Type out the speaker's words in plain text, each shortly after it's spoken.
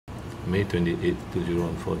May 28,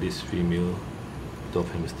 2014, this female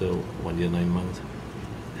dwarf hamster, 1 year 9 months,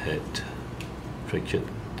 had fractured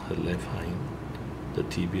her left hind. The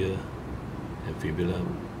tibia and fibula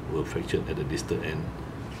were fractured at the distal end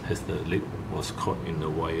as the leg was caught in the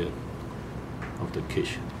wire of the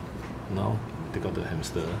cage. Now, take out the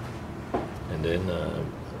hamster, and then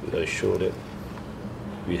I show that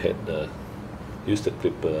we had used the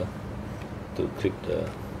clipper to clip the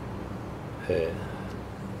hair,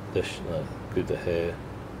 clip the hair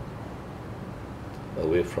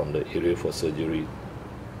away from the area for surgery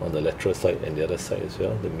on the lateral side and the other side as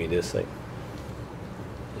well, the medial side.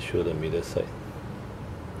 I show the medial side.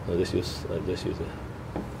 I just use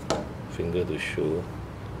a finger to show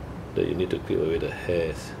that you need to clip away the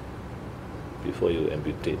hairs before you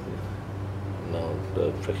amputate. Now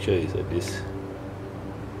the fracture is at this.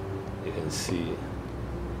 You can see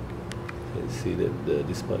that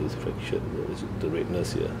this part is fractured, the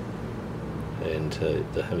redness here, and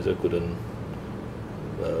the hamster couldn't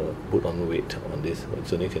put on weight on this.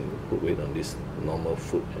 It only can put weight on this normal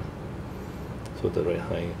foot. So the right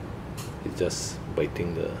hind is just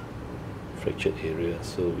biting the fractured area.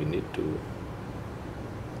 So we need to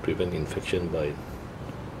prevent infection by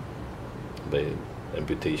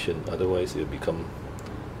amputation. Otherwise, it will become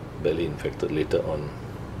badly infected later on.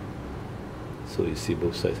 So you see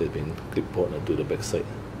both sides have been clipboard to the back side,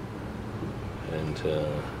 and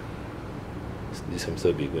this hamster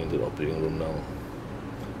will be going to the operating room now.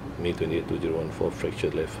 May 28, 2014,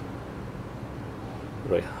 fractured left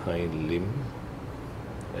right hind limb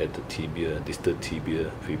at the tibia, distal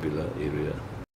tibia fibula area.